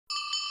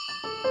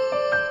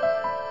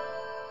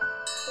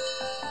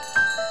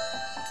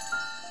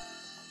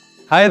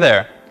Hi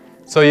there!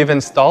 So you've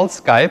installed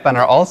Skype and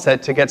are all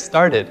set to get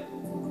started.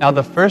 Now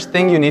the first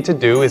thing you need to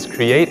do is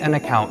create an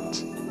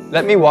account.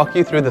 Let me walk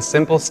you through the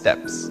simple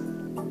steps.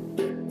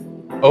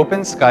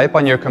 Open Skype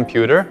on your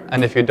computer,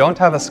 and if you don't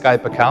have a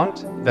Skype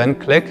account, then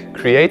click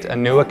Create a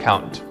new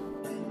account.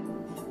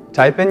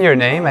 Type in your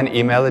name and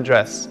email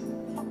address.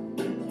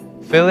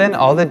 Fill in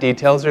all the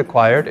details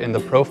required in the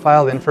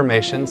Profile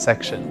Information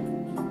section.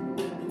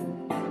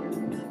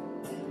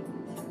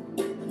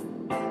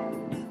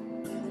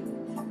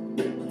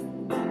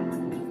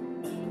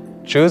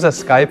 Choose a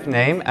Skype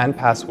name and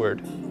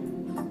password.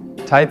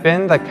 Type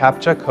in the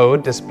CAPTCHA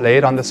code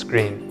displayed on the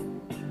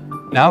screen.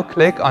 Now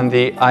click on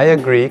the I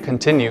agree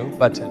continue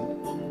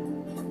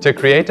button. To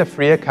create a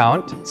free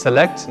account,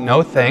 select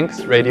No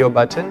Thanks radio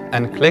button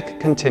and click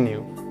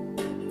Continue.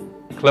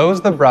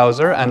 Close the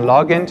browser and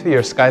log into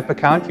your Skype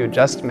account you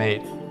just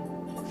made.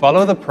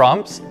 Follow the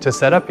prompts to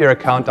set up your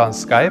account on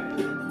Skype.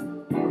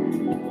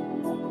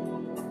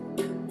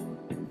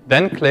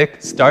 Then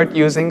click Start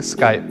using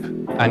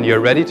Skype and you're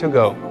ready to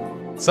go.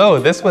 So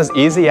this was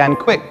easy and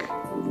quick.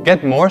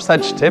 Get more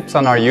such tips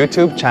on our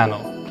YouTube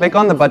channel. Click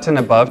on the button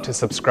above to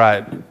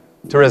subscribe.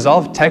 To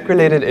resolve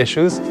tech-related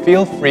issues,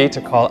 feel free to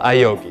call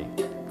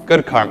iYogi.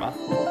 Good karma.